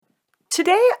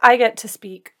Today, I get to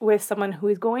speak with someone who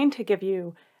is going to give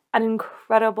you an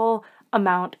incredible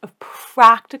amount of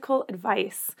practical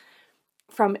advice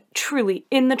from truly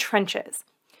in the trenches.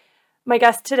 My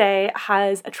guest today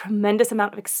has a tremendous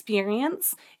amount of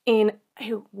experience in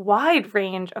a wide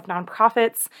range of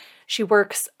nonprofits. She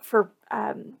works for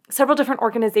several different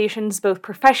organizations, both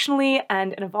professionally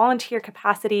and in a volunteer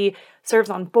capacity, serves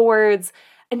on boards,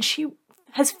 and she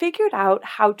has figured out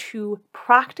how to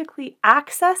practically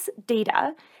access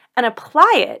data and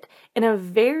apply it in a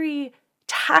very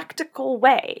tactical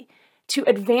way to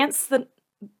advance the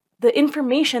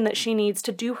information that she needs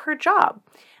to do her job.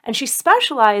 And she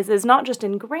specializes not just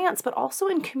in grants, but also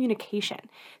in communication.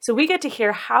 So we get to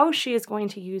hear how she is going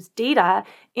to use data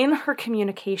in her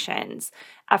communications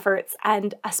efforts,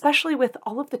 and especially with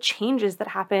all of the changes that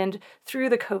happened through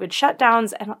the COVID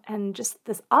shutdowns and just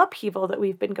this upheaval that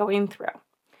we've been going through.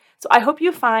 So I hope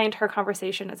you find her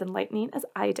conversation as enlightening as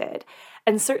I did,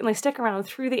 and certainly stick around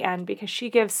through the end because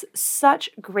she gives such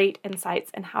great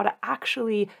insights in how to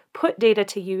actually put data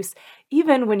to use,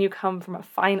 even when you come from a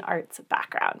fine arts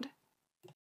background.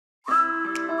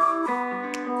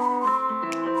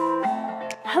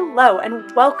 Hello,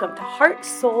 and welcome to Heart,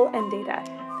 Soul, and Data,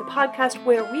 the podcast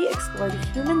where we explore the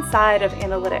human side of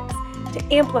analytics to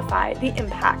amplify the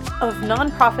impact of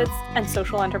nonprofits and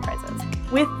social enterprises.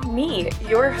 With me,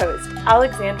 your host,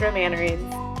 Alexandra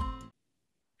Mannerines.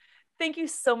 Thank you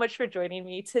so much for joining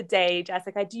me today,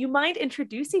 Jessica. Do you mind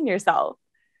introducing yourself?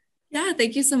 Yeah,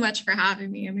 thank you so much for having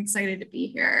me. I'm excited to be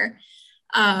here.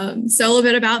 So a little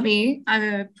bit about me. I'm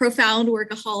a profound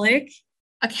workaholic,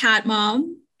 a cat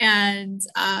mom, and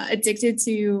addicted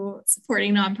to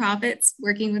supporting nonprofits,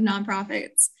 working with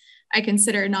nonprofits. I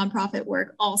consider nonprofit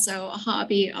work also a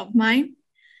hobby of mine,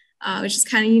 which is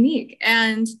kind of unique.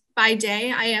 And by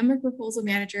day, I am a proposal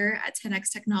manager at 10X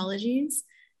Technologies.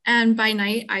 And by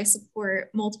night, I support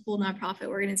multiple nonprofit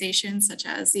organizations such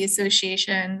as the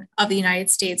Association of the United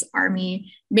States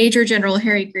Army Major General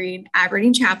Harry Green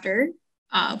Aberdeen Chapter,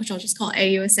 which I'll just call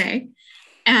AUSA,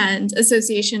 and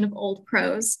Association of Old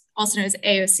Pros, also known as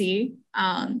AOC,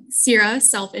 SIRA,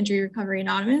 Self-Injury Recovery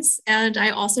Anonymous, and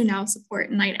I also now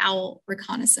support Night Owl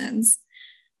Reconnaissance.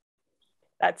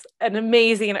 That's an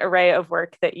amazing array of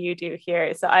work that you do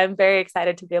here. So I'm very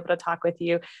excited to be able to talk with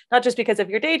you, not just because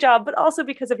of your day job, but also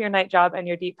because of your night job and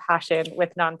your deep passion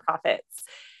with nonprofits.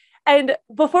 And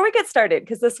before we get started,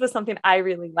 because this was something I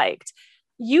really liked,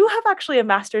 you have actually a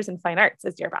master's in fine arts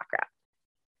as your background.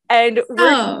 And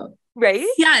right?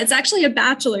 Yeah, it's actually a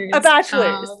bachelor's. A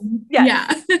bachelor's.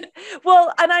 Yes. Yeah.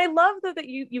 Well, and I love that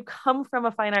you come from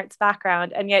a fine arts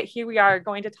background, and yet here we are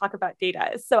going to talk about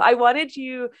data. So I wanted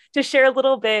you to share a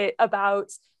little bit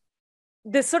about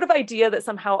this sort of idea that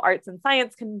somehow arts and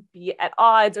science can be at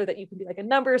odds, or that you can be like a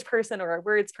numbers person or a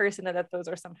words person, and that those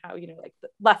are somehow, like the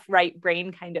left, right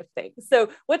brain kind of thing. So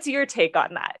what's your take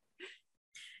on that?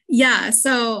 Yeah,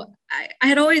 so I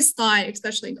had always thought,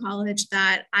 especially in college,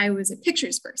 that I was a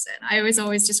pictures person. I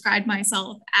always described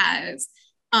myself as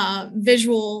a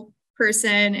visual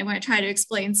person. And when I try to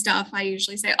explain stuff, I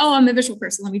usually say, oh, I'm a visual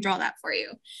person. Let me draw that for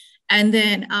you. And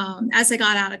then as I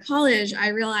got out of college, I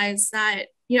realized that,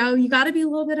 you got to be a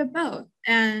little bit of both.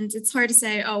 And it's hard to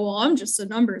say, oh, well, I'm just a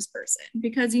numbers person,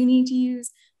 because you need to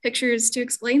use pictures to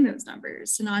explain those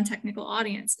numbers to non-technical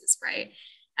audiences, right?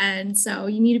 And so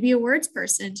you need to be a words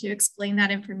person to explain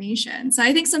that information. So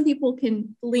I think some people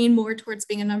can lean more towards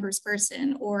being a numbers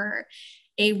person or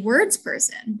a words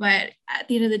person, but at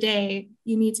the end of the day,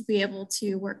 you need to be able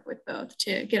to work with both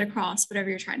to get across whatever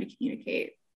you're trying to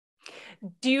communicate.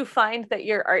 Do you find that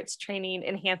your arts training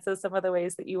enhances some of the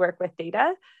ways that you work with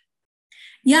data?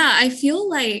 Yeah, I feel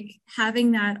like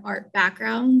having that art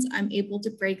background, I'm able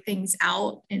to break things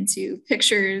out into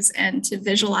pictures and to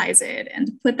visualize it and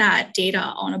to put that data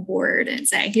on a board and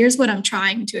say, here's what I'm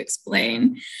trying to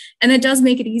explain. And it does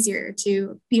make it easier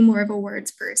to be more of a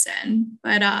words person,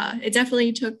 but it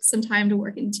definitely took some time to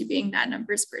work into being that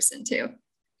numbers person too.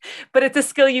 But it's a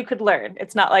skill you could learn.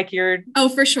 It's not like you're... Oh,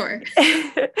 for sure.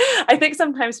 I think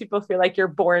sometimes people feel like you're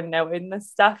born knowing this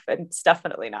stuff, and it's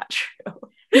definitely not true.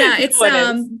 Yeah, it's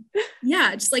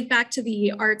just like back to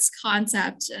the arts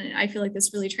concept. And I feel like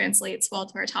this really translates well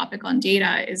to our topic on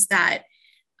data, is that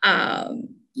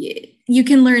you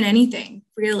can learn anything,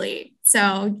 really.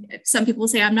 So some people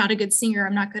say, I'm not a good singer,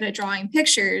 I'm not good at drawing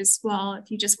pictures. Well,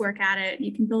 if you just work at it,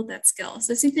 you can build that skill.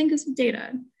 So same thing as with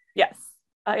data. Yes,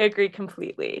 I agree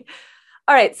completely.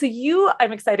 All right, so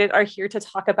I'm excited, are here to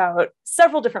talk about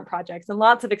several different projects and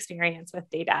lots of experience with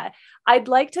data. I'd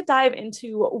like to dive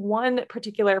into one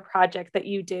particular project that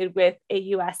you did with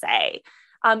AUSA.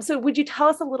 So would you tell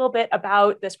us a little bit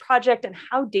about this project and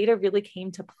how data really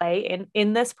came to play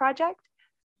in this project?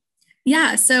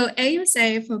 Yeah, so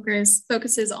AUSA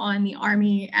focuses on the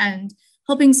Army and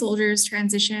helping soldiers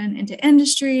transition into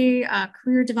industry,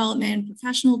 career development,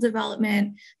 professional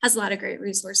development, has a lot of great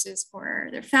resources for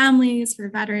their families, for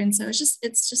veterans. So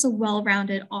it's just a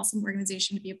well-rounded, awesome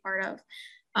organization to be a part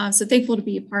of. So thankful to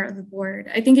be a part of the board.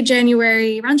 I think around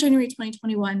January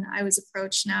 2021, I was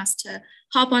approached and asked to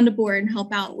hop on the board and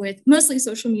help out with mostly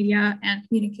social media and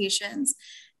communications.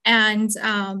 And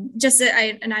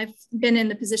I've been in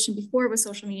the position before with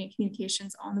social media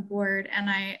communications on the board, and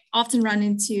I often run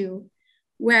into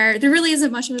where there really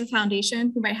isn't much of a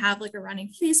foundation. We might have like a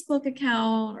running Facebook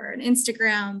account or an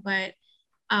Instagram, but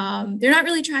they're not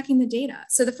really tracking the data.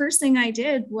 So the first thing I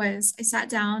did was I sat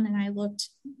down and I looked,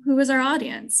 who is our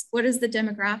audience? What is the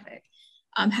demographic?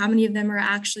 How many of them are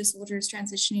actually soldiers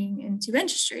transitioning into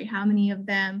industry? How many of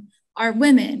them are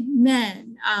women,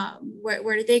 men?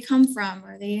 Where did they come from?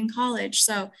 Are they in college?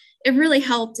 So it really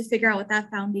helped to figure out what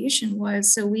that foundation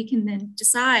was so we can then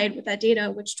decide with that data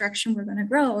which direction we're going to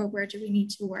grow or where do we need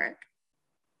to work.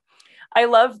 I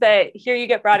love that here you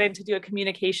get brought in to do a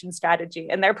communication strategy,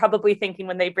 and they're probably thinking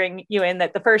when they bring you in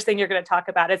that the first thing you're going to talk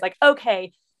about is like,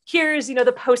 okay, here's,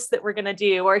 the posts that we're going to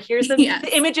do, or here's the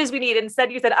images we need.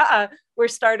 Instead, you said, we're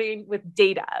starting with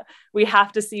data. We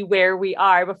have to see where we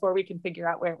are before we can figure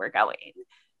out where we're going.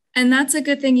 And that's a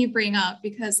good thing you bring up,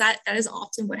 because that is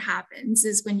often what happens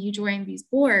is when you join these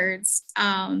boards,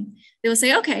 they will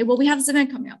say, okay, well, we have this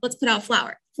event coming up. Let's put out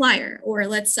a flyer, or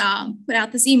let's put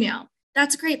out this email.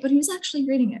 That's great, but who's actually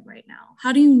reading it right now?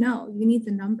 How do you know? You need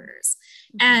the numbers.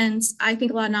 Mm-hmm. And I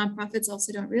think a lot of nonprofits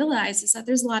also don't realize is that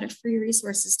there's a lot of free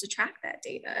resources to track that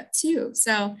data too.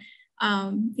 So,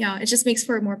 it just makes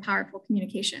for more powerful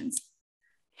communications.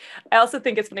 I also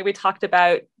think it's funny, we talked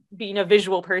about being a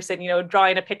visual person,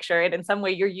 drawing a picture, and in some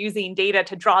way you're using data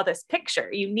to draw this picture.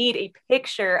 You need a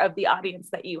picture of the audience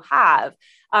that you have,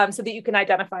 so that you can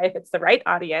identify if it's the right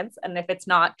audience, and if it's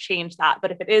not, change that.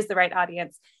 But if it is the right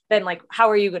audience, then how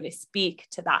are you going to speak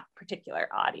to that particular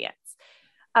audience?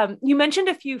 You mentioned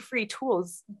a few free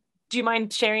tools. Do you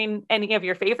mind sharing any of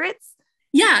your favorites?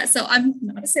 Yeah, so I'm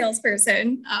not a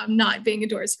salesperson, not being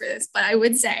endorsed for this, but I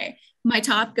would say my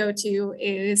top go-to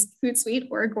is Hootsuite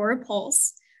or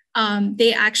Agorapulse.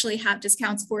 They actually have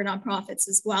discounts for nonprofits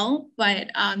as well, but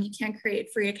you can create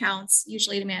free accounts,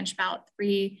 usually to manage about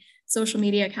 3 social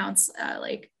media accounts,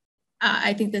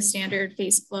 I think the standard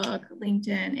Facebook,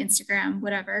 LinkedIn, Instagram,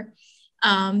 whatever.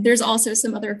 There's also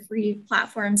some other free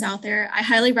platforms out there. I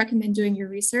highly recommend doing your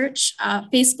research.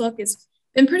 Facebook has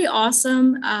been pretty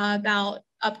awesome about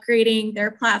upgrading their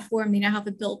platform. They now have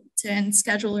a built-in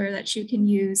scheduler that you can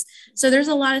use. So there's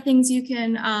a lot of things you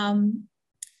can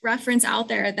reference out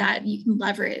there that you can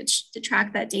leverage to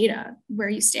track that data where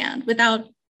you stand without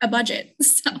a budget.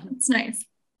 So it's nice.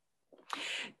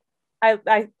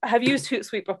 I have used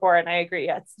Hootsuite before, and I agree.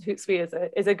 Yes, Hootsuite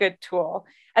is a good tool.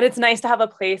 And it's nice to have a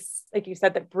place, like you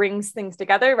said, that brings things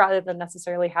together rather than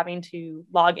necessarily having to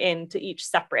log into each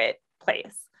separate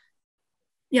place.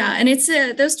 Yeah, and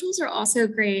those tools are also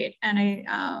great, and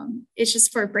it's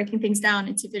just for breaking things down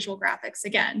into visual graphics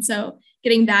again. So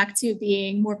getting back to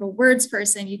being more of a words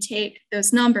person, you take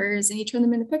those numbers and you turn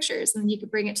them into pictures, and then you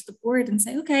could bring it to the board and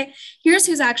say, okay, here's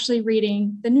who's actually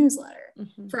reading the newsletter.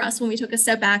 Mm-hmm. For us, when we took a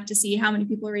step back to see how many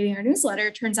people are reading our newsletter,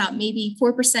 it turns out maybe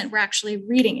 4% were actually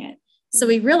reading it. Mm-hmm. So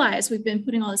we realized we've been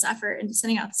putting all this effort into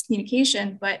sending out this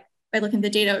communication, but by looking at the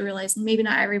data, we realized maybe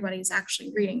not everybody's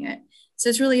actually reading it. So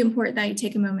it's really important that you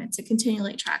take a moment to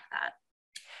continually track that.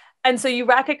 And so you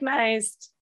recognized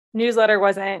newsletter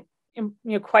wasn't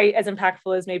quite as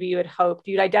impactful as maybe you had hoped.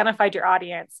 You'd identified your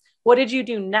audience. What did you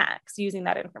do next using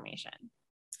that information?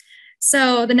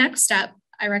 So the next step,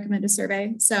 I recommend a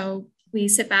survey. So we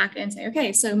sit back and say,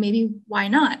 okay, so maybe why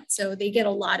not? So they get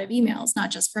a lot of emails,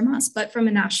 not just from us, but from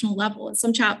a national level. And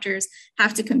some chapters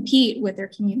have to compete with their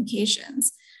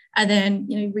communications. And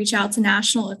then, reach out to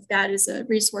national if that is a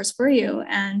resource for you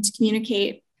and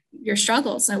communicate your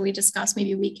struggles. So we discuss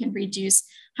maybe we can reduce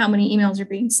how many emails are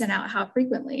being sent out, how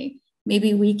frequently.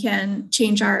 Maybe we can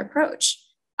change our approach.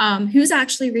 Who's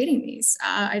actually reading these?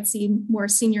 I'd see more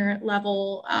senior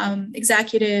level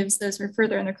executives, those who are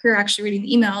further in their career, actually reading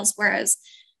the emails, whereas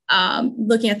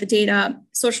looking at the data,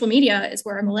 social media is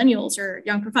where millennials or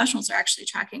young professionals are actually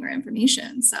tracking our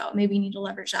information. So maybe you need to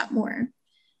leverage that more.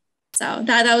 So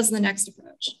that was the next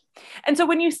approach. And so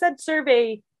when you said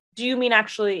survey, do you mean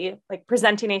actually like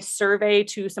presenting a survey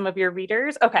to some of your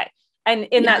readers? Okay. And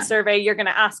in that survey, you're going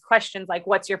to ask questions like,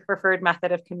 what's your preferred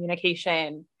method of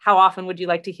communication? How often would you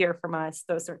like to hear from us?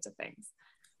 Those sorts of things.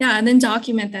 Yeah, and then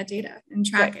document that data and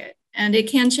track Right. it. And it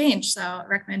can change. So I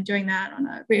recommend doing that on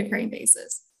a recurring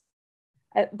basis.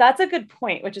 That's a good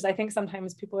point, which is I think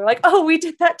sometimes people are like, oh, we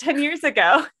did that 10 years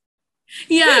ago.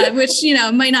 Yeah, which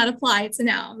might not apply to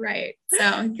now, right?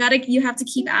 So you have to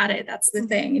keep at it. That's the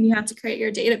thing. And you have to create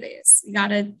your database. You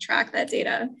gotta track that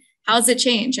data. How's it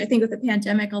change? I think with the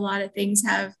pandemic, a lot of things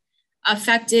have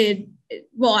affected,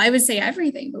 well, I would say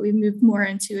everything, but we've moved more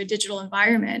into a digital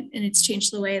environment, and it's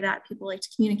changed the way that people like to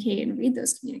communicate and read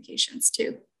those communications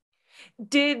too.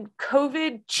 Did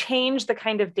COVID change the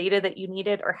kind of data that you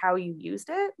needed or how you used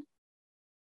it?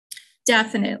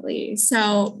 Definitely.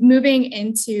 So moving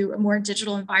into a more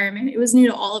digital environment, it was new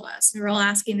to all of us. We were all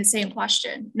asking the same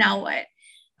question. Now what?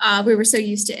 We were so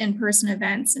used to in-person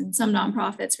events, and some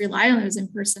nonprofits rely on those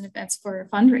in-person events for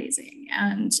fundraising,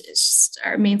 and it's just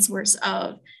our main source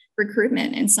of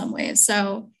recruitment in some ways.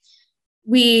 So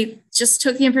we just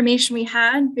took the information we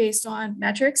had based on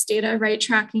metrics, data, right,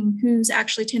 tracking who's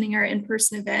actually attending our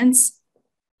in-person events,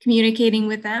 communicating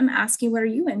with them, asking what are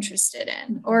you interested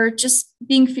in, or just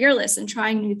being fearless and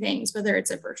trying new things, whether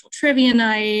it's a virtual trivia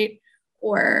night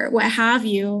or what have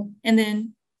you, and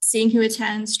then seeing who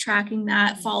attends, tracking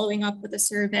that, following up with a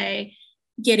survey,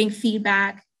 getting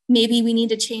feedback. Maybe we need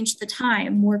to change the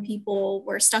time. More people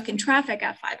were stuck in traffic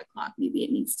at 5 o'clock. Maybe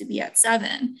it needs to be at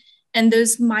 7. And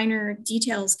those minor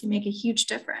details can make a huge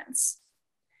difference.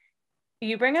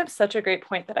 You bring up such a great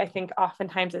point that I think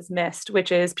oftentimes is missed,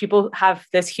 which is people have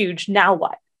this huge now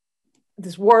what?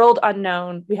 This world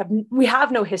unknown. We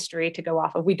have no history to go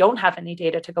off of. We don't have any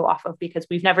data to go off of because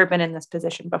we've never been in this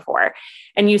position before.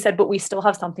 And you said, but we still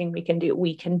have something we can do.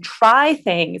 We can try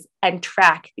things and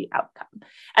track the outcome.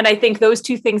 And I think those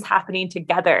two things happening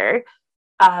together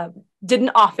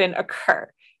didn't often occur,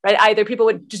 right? Either people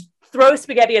would just throw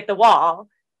spaghetti at the wall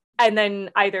and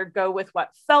then either go with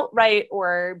what felt right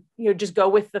or just go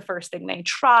with the first thing they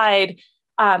tried,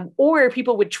 or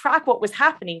people would track what was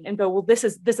happening and go, well, this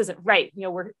isn't right.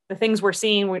 The things we're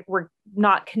seeing, we're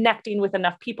not connecting with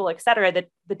enough people, et cetera, that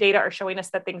the data are showing us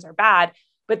that things are bad,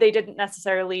 but they didn't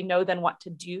necessarily know then what to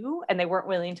do. And they weren't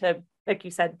willing to, like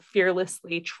you said,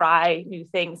 fearlessly try new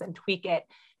things and tweak it.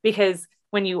 Because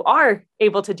when you are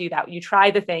able to do that, you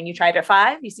try the thing, you try it at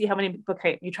 5, you see how many people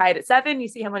came, you try it at 7, you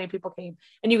see how many people came,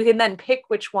 and you can then pick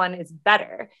which one is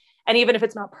better. And even if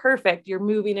it's not perfect, you're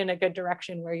moving in a good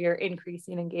direction where you're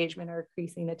increasing engagement or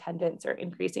increasing attendance or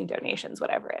increasing donations,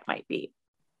 whatever it might be.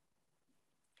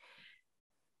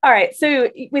 All right. So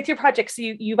with your projects,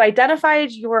 you've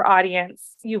identified your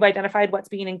audience, you've identified what's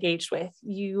being engaged with,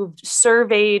 you've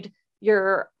surveyed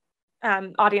your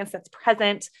audience that's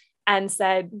present, and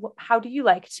said, how do you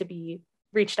like to be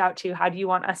reached out to? How do you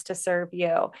want us to serve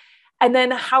you? And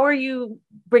then how are you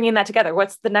bringing that together?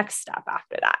 What's the next step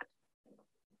after that?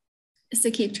 Is to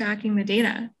keep tracking the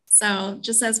data. So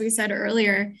just as we said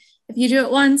earlier, if you do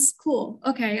it once, cool.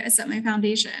 Okay, I set my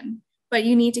foundation, but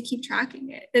you need to keep tracking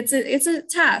it. It's a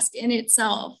task in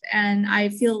itself. And I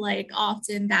feel like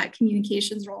often that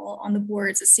communications role on the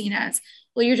boards is seen as,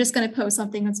 well, you're just going to post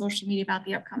something on social media about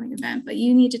the upcoming event, but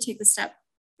you need to take the step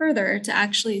further to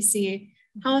actually see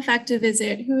how effective is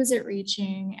it, who is it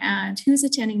reaching, and who's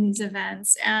attending these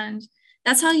events. And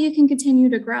that's how you can continue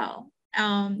to grow.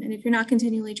 And if you're not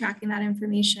continually tracking that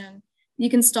information, you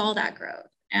can stall that growth.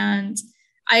 And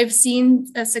I've seen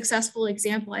a successful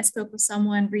example. I spoke with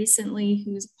someone recently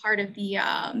who's part of the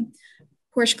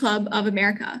Porsche Club of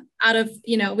America, out of,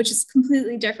 which is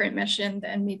completely different mission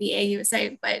than maybe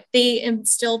AUSA, but they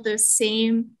instilled those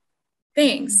same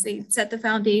things. They set the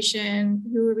foundation.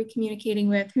 Who are we communicating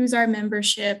with? Who's our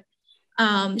membership?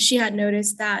 She had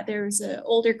noticed that there was an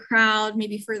older crowd,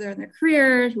 maybe further in their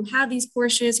career, who had these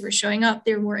Porsches, who were showing up.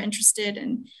 They were more interested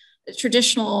in the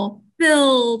traditional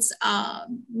builds,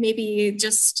 maybe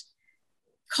just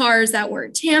cars that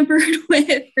weren't tampered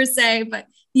with per se, but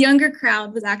the younger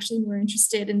crowd was actually more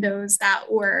interested in those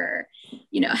that were,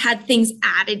 had things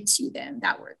added to them,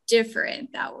 that were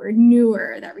different, that were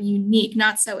newer, that were unique,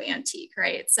 not so antique,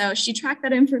 right? So she tracked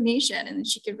that information, and then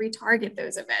she could retarget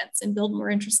those events and build more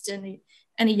interest in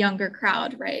a younger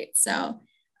crowd, right? So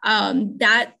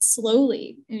that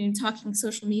slowly, in talking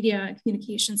social media and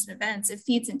communications and events, it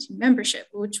feeds into membership,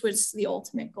 which was the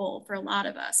ultimate goal for a lot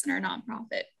of us in our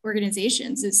nonprofit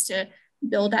organizations, is to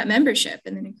build that membership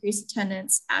and then increase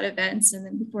attendance at events. And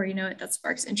then before you know it, that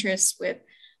sparks interest with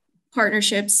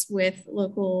partnerships with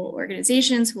local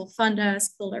organizations who will fund us,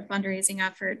 build our fundraising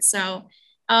efforts. So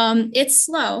it's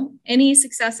slow. Any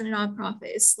success in a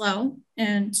nonprofit is slow,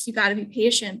 and you got to be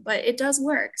patient, but it does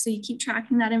work. So you keep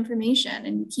tracking that information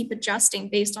and you keep adjusting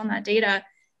based on that data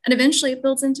And eventually it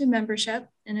builds into membership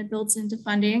and it builds into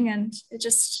funding, and it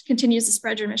just continues to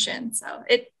spread your mission. So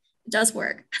it does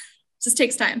work. It just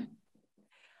takes time.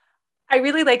 I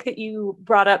really like that you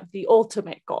brought up the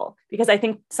ultimate goal, because I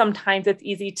think sometimes it's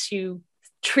easy to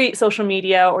treat social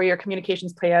media or your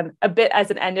communications plan a bit as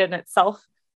an end in itself.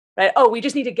 Right? Oh, we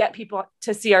just need to get people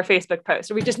to see our Facebook post,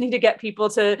 or we just need to get people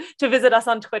to visit us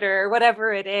on Twitter, or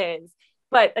whatever it is.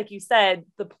 But like you said,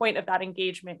 the point of that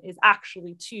engagement is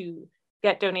actually to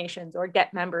get donations or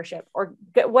get membership or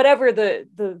get whatever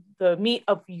the meat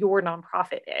of your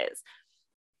nonprofit is.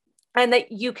 And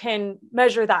that you can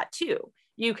measure that too.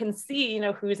 You can see,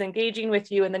 who's engaging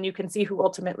with you, and then you can see who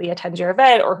ultimately attends your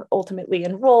event or ultimately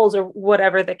enrolls or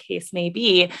whatever the case may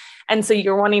be. And so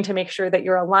you're wanting to make sure that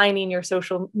you're aligning your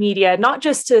social media, not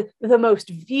just to the most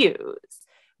views,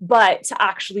 but to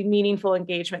actually meaningful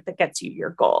engagement that gets you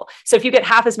your goal. So if you get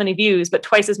half as many views, but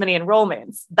twice as many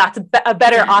enrollments, that's a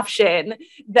better option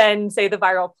than, say, the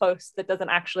viral post that doesn't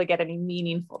actually get any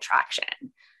meaningful traction.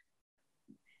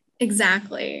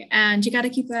 Exactly. And you got to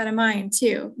keep that in mind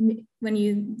too. When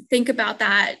you think about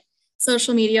that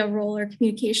social media role or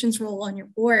communications role on your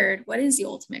board, what is the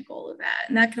ultimate goal of that?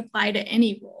 And that could apply to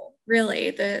any role,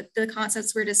 really. The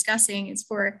concepts we're discussing is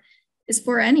for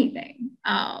anything.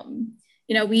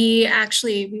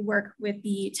 We work with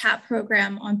the TAP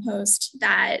program on Post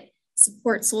that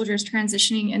supports soldiers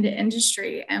transitioning into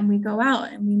industry. And we go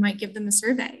out and we might give them a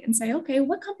survey and say, okay,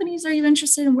 what companies are you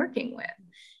interested in working with?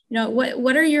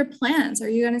 What are your plans? Are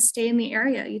you going to stay in the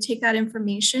area? You take that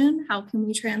information. How can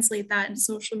we translate that into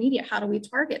social media? How do we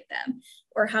target them?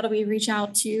 Or how do we reach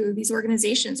out to these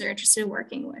organizations they're interested in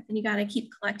working with? And you got to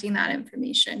keep collecting that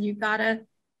information. You got to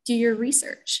do your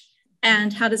research.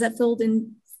 And how does that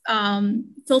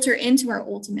filter into our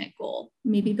ultimate goal?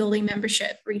 Maybe building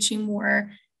membership, reaching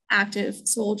more active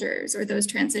soldiers or those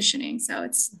transitioning. So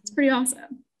it's pretty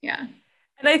awesome. Yeah.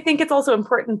 And I think it's also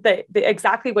important that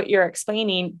exactly what you're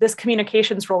explaining, this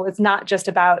communications role is not just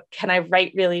about, can I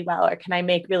write really well or can I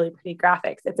make really pretty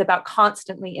graphics? It's about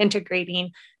constantly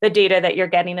integrating the data that you're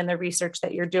getting and the research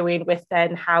that you're doing with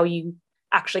then how you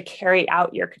actually carry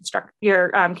out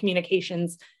your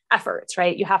communications efforts,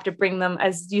 right? You have to bring them,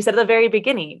 as you said at the very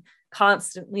beginning,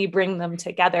 constantly bring them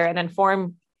together and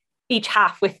inform each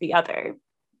half with the other.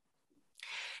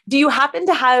 Do you happen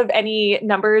to have any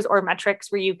numbers or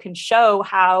metrics where you can show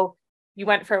how you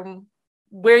went from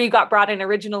where you got brought in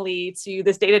originally to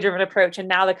this data-driven approach and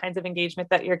now the kinds of engagement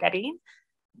that you're getting?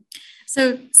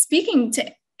 So speaking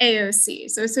to AOC,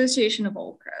 so Association of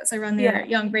Old Crows, I run their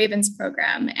Young Ravens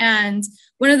program. And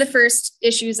one of the first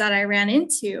issues that I ran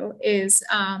into is,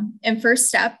 and first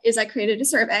step is I created a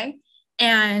survey.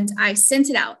 And I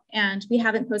sent it out, and we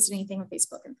haven't posted anything on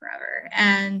Facebook in forever.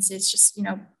 And it's just,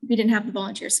 we didn't have the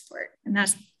volunteer support. And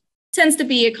that tends to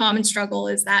be a common struggle,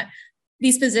 is that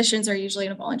these positions are usually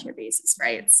on a volunteer basis,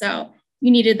 right? So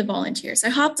you needed the volunteers. So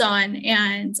I hopped on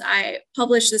and I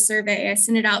published the survey. I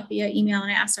sent it out via email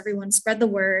and I asked everyone to spread the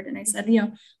word. And I said,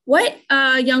 what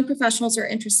young professionals are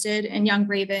interested in Young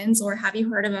Ravens, or have you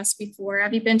heard of us before?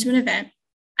 Have you been to an event?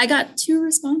 I got 2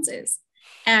 responses.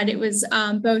 And it was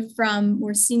both from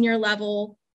more senior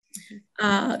level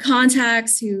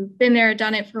contacts who've been there,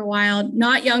 done it for a while,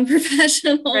 not young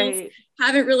professionals, right.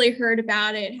 Haven't really heard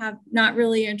about it, have not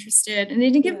really interested, and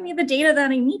they didn't give me the data that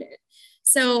I needed.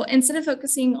 So instead of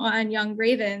focusing on Young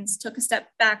Ravens, took a step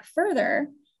back further,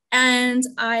 and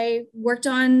I worked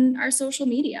on our social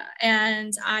media,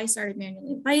 and I started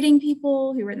manually inviting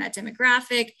people who were in that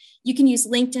demographic. You can use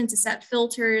LinkedIn to set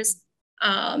filters.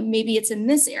 Maybe it's in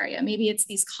this area, maybe it's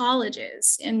these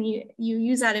colleges, and you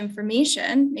use that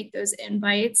information, make those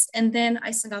invites, and then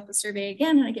I send out the survey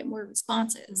again and I get more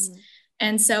responses. Mm-hmm.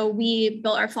 And so we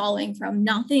built our following from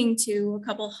nothing to a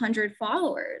couple hundred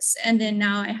followers. And then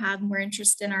now I have more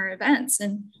interest in our events,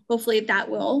 and hopefully that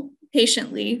will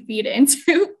patiently feed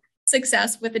into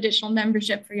success with additional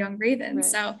membership for Young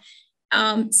Ravens. Right.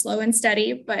 So slow and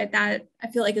steady, but that I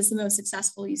feel like is the most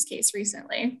successful use case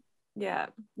recently. Yeah,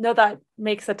 no, that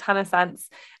makes a ton of sense.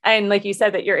 And like you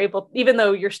said, that you're able, even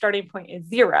though your starting point is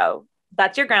 0,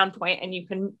 that's your ground point and you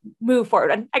can move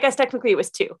forward. And I guess technically it was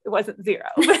 2, it wasn't 0.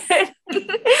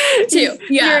 2,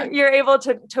 yeah. You're able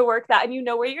to work that, and you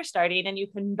know where you're starting and you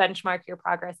can benchmark your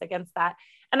progress against that.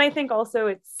 And I think also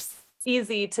it's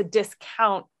easy to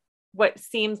discount what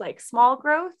seems like small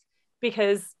growth,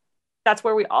 because that's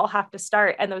where we all have to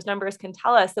start. And those numbers can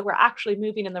tell us that we're actually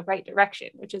moving in the right direction,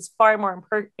 which is far more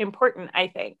important, I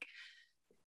think.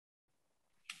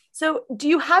 So do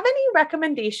you have any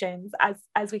recommendations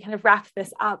as we kind of wrap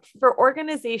this up for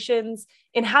organizations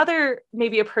in how they're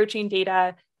maybe approaching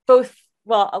data, both,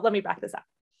 well, let me back this up.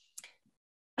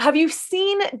 Have you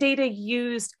seen data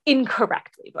used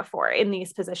incorrectly before in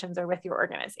these positions or with your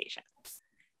organization?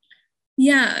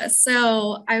 Yeah,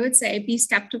 so I would say be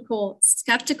skeptical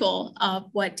of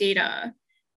what data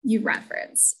you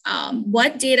reference.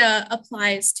 What data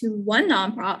applies to one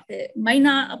nonprofit might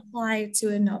not apply to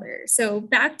another. So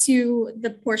back to the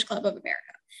Porsche Club of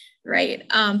America, right?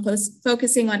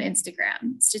 Focusing on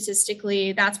Instagram.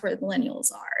 Statistically, that's where the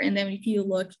millennials are. And then if you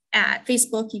look at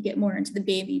Facebook, you get more into the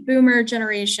baby boomer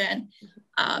generation.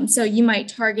 So you might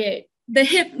target the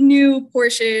hip new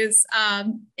Porsches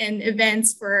and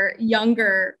events for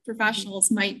younger professionals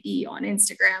might be on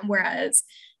Instagram, whereas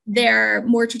their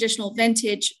more traditional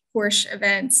vintage Porsche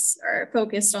events are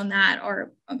focused on that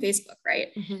or on Facebook, right?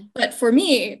 Mm-hmm. But for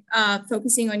me,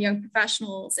 focusing on young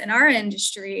professionals in our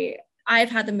industry,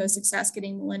 I've had the most success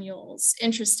getting millennials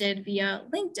interested via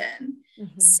LinkedIn.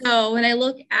 Mm-hmm. So when I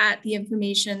look at the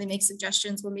information, they make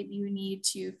suggestions, well, maybe you need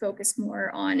to focus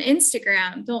more on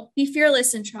Instagram. Don't be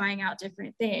fearless in trying out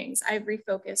different things. I've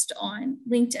refocused on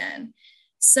LinkedIn.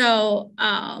 So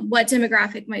what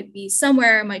demographic might be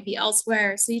somewhere, might be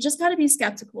elsewhere. So you just got to be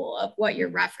skeptical of what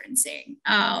you're referencing.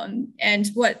 And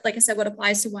what, like I said, what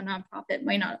applies to one nonprofit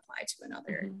might not apply to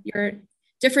another. Mm-hmm. Your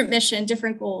different mission,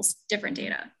 different goals, different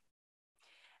data.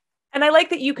 And I like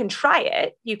that you can try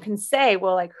it. You can say,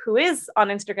 well, like, who is on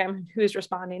Instagram, who's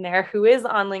responding there, who is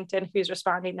on LinkedIn, who's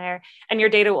responding there. And your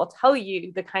data will tell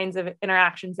you the kinds of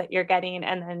interactions that you're getting.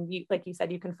 And then you, like you said,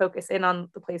 you can focus in on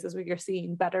the places where you're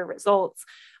seeing better results.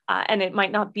 And it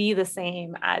might not be the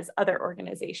same as other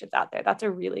organizations out there. That's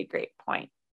a really great point.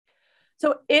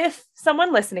 So if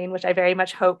someone listening, which I very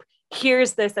much hope,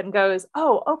 hears this and goes,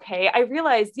 oh, okay, I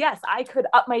realized, yes, I could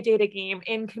up my data game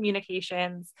in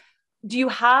communications. Do you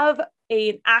have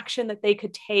an action that they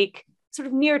could take sort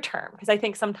of near term? Because I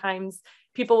think sometimes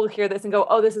people will hear this and go,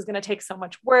 oh, this is going to take so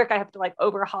much work. I have to like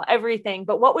overhaul everything.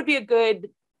 But what would be a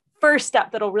good first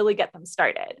step that'll really get them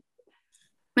started?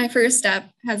 My first step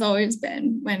has always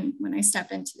been when I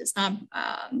step into this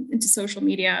into social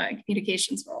media and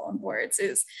communications role on boards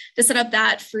is to set up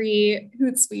that free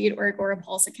Hootsuite or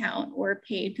Agorapulse account or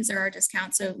paid because there are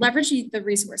discounts. So leverage the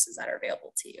resources that are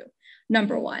available to you.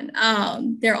 Number one,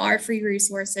 there are free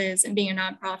resources, and being a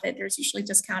nonprofit, there's usually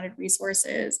discounted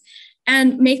resources,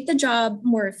 and make the job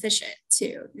more efficient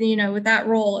too. You know, with that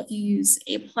role, if you use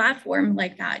a platform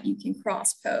like that, you can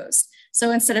cross post.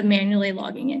 So instead of manually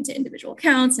logging into individual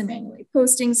accounts and manually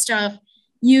posting stuff,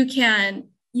 you can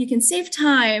save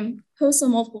time, post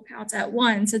on multiple accounts at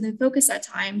once, and then focus that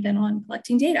time then on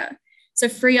collecting data. So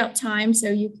free up time so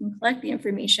you can collect the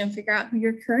information, figure out who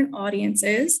your current audience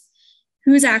is,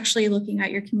 who's actually looking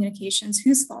at your communications,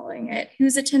 who's following it,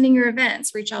 who's attending your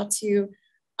events, reach out to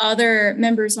other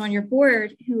members on your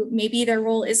board who maybe their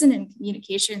role isn't in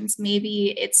communications,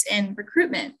 maybe it's in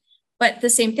recruitment. But the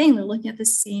same thing, they're looking at the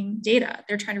same data.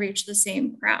 They're trying to reach the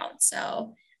same crowd.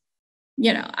 So,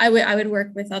 you know, I would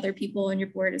work with other people on your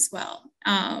board as well.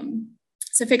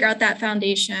 So figure out that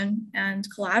foundation and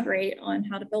collaborate on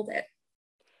how to build it.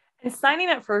 And signing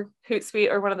up for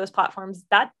Hootsuite or one of those platforms,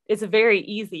 that is a very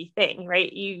easy thing,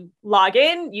 right? You log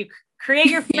in, you create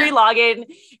your free login,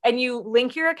 and you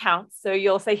link your accounts. So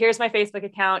you'll say, here's my Facebook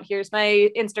account, here's my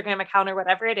Instagram account, or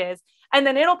whatever it is. And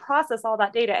then it'll process all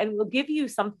that data and will give you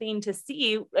something to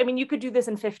see. I mean, you could do this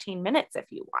in 15 minutes if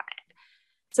you wanted.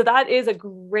 So that is a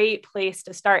great place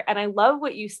to start. And I love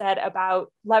what you said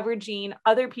about leveraging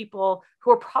other people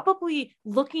who are probably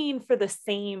looking for the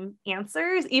same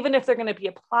answers, even if they're going to be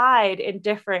applied in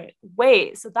different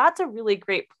ways. So that's a really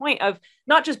great point of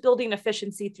not just building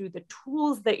efficiency through the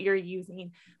tools that you're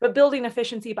using, but building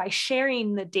efficiency by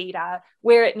sharing the data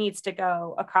where it needs to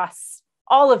go across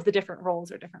all of the different roles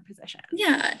or different positions.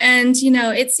 Yeah. And, you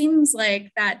know, it seems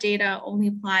like that data only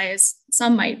applies,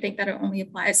 some might think that it only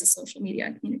applies to social media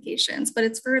and communications, but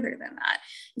it's further than that,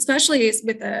 especially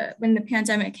with when the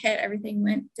pandemic hit, everything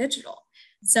went digital.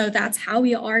 So that's how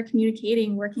we are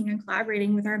communicating, working and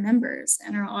collaborating with our members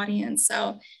and our audience.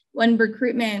 So when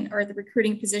recruitment or the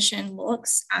recruiting position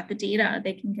looks at the data,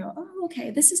 they can go, oh, okay,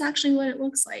 this is actually what it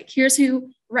looks like. Here's who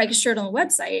registered on the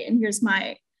website, and here's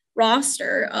my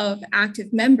roster of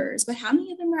active members, but how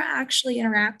many of them are actually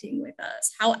interacting with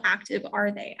us? How active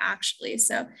are they actually?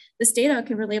 So this data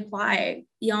can really apply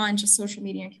beyond just social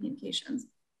media and communications.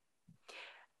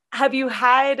 Have you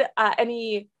had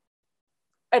any,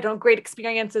 I don't know, great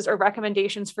experiences or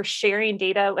recommendations for sharing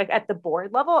data like at the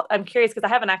board level? I'm curious because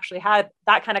I haven't actually had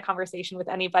that kind of conversation with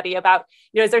anybody about,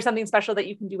 you know, is there something special that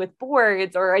you can do with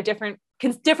boards or a different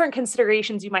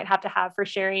considerations you might have to have for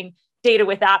sharing data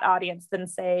with that audience than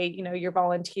say, you know, your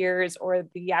volunteers or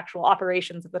the actual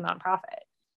operations of the nonprofit?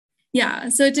 Yeah.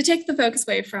 So to take the focus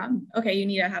away from, okay, you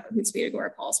need to have a Hootsuite or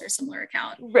Agorapulse or a similar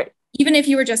account. Right. Even if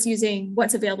you were just using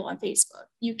what's available on Facebook,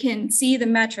 you can see the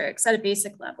metrics at a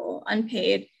basic level,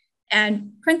 unpaid,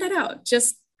 and print that out.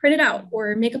 Just print it out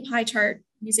or make a pie chart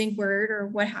using Word or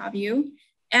what have you,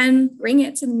 and bring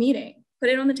it to the meeting. Put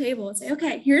it on the table and say,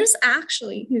 okay, here's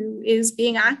actually who is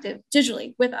being active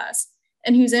digitally with us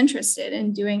and who's interested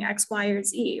in doing X, Y, or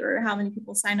Z, or how many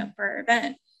people sign up for our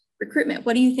event. Recruitment,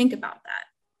 what do you think about that?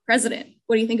 President,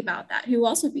 what do you think about that? Who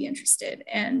else would be interested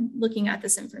in looking at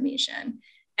this information?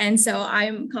 And so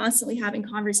I'm constantly having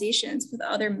conversations with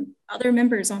other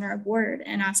members on our board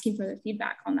and asking for their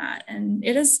feedback on that. And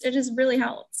it has really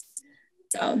helped.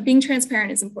 So being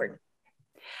transparent is important.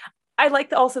 I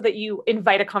like also that you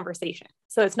invite a conversation.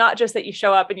 So it's not just that you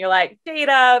show up and you're like,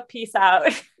 data, peace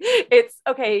out. It's,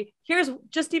 okay, here's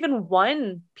just even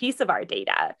one piece of our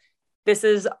data. This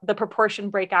is the proportion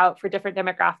breakout for different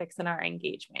demographics in our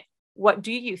engagement. What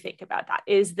do you think about that?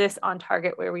 Is this on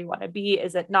target where we want to be?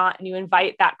 Is it not? And you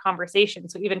invite that conversation.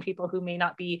 So even people who may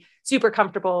not be super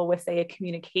comfortable with, say, a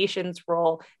communications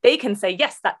role, they can say,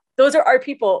 yes, those are our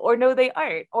people, or no, they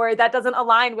aren't, or that doesn't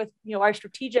align with, our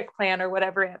strategic plan or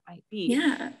whatever it might be.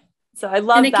 Yeah. So I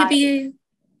love that.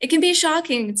 It can be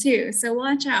shocking too. So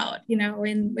watch out,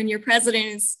 when your president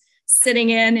is sitting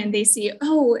in and they see,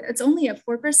 oh, it's only a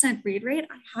 4% read rate.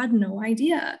 I had no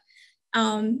idea.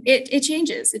 It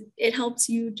changes. It helps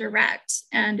you direct,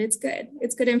 and it's good.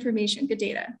 It's good information, good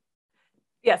data.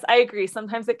 Yes, I agree.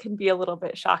 Sometimes it can be a little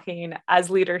bit shocking as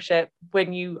leadership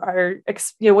when you are,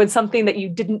 when something that you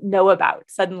didn't know about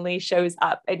suddenly shows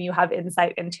up and you have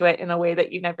insight into it in a way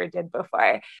that you never did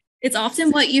before. It's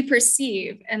often what you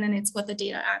perceive, and then it's what the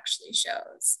data actually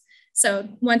shows. So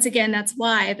once again, that's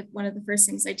why one of the first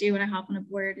things I do when I hop on a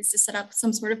board is to set up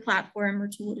some sort of platform or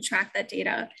tool to track that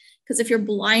data. Because if you're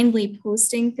blindly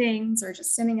posting things or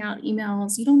just sending out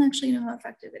emails, you don't actually know how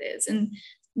effective it is. And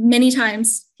many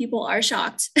times people are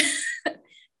shocked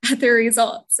at the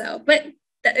results. But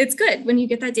it's good. When you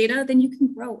get that data, then you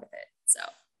can grow with it. So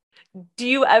do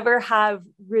you ever have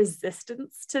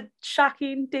resistance to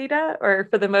shocking data, or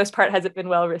for the most part, has it been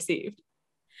well received?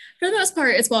 For the most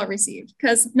part, it's well received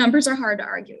because numbers are hard to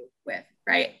argue with,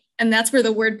 right? And that's where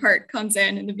the word part comes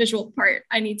in, and the visual part.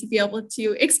 I need to be able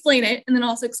to explain it and then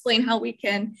also explain how we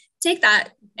can take that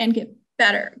and get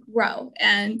better, grow,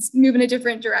 and move in a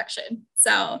different direction.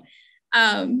 So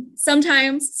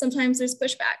sometimes there's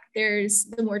pushback. There's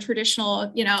the more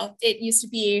traditional, it used to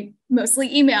be mostly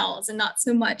emails and not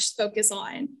so much focus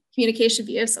on communication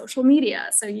via social media.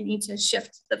 So you need to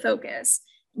shift the focus.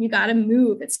 You got to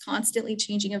move. It's constantly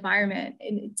changing environment,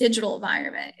 in a digital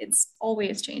environment. It's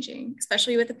always changing,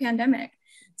 especially with the pandemic.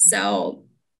 So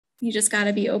you just got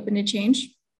to be open to change.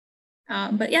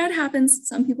 But yeah, it happens.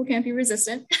 Some people can't be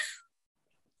resistant.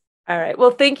 All right.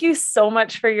 Well, thank you so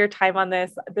much for your time on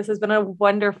this. This has been a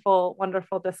wonderful,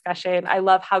 wonderful discussion. I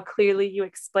love how clearly you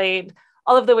explained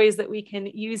all of the ways that we can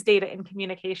use data in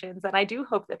communications. And I do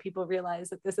hope that people realize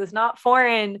that this is not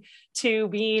foreign to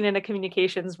being in a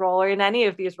communications role or in any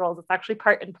of these roles. It's actually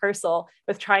part and parcel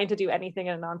with trying to do anything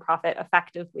in a nonprofit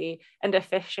effectively and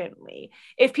efficiently.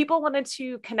 If people wanted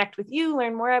to connect with you,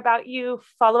 learn more about you,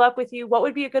 follow up with you, what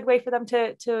would be a good way for them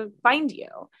to find you?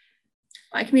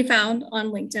 I can be found on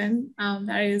LinkedIn.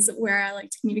 That is where I like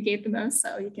to communicate the most.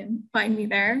 So you can find me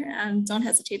there, and don't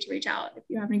hesitate to reach out if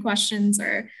you have any questions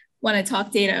or want to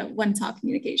talk data, want to talk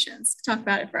communications, talk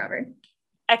about it forever.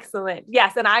 Excellent.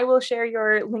 Yes. And I will share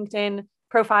your LinkedIn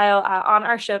profile on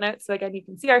our show notes. So again, you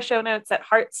can see our show notes at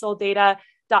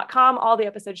heartsoldata.com. All the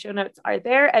episode show notes are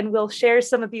there, and we'll share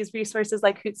some of these resources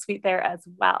like Hootsuite there as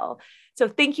well. So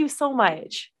thank you so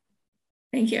much.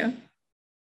 Thank you.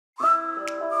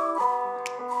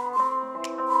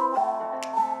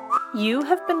 You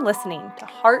have been listening to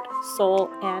Heart,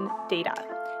 Soul, and Data.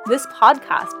 This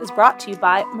podcast is brought to you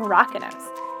by Mirakinos,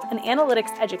 an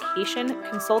analytics education,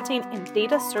 consulting, and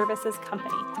data services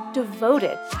company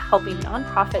devoted to helping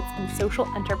nonprofits and social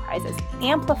enterprises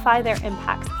amplify their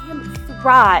impacts and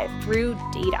thrive through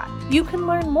data. You can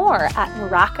learn more at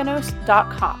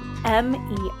mirakinos.com,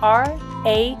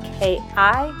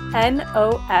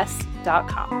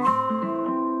 MERAKINOS.com.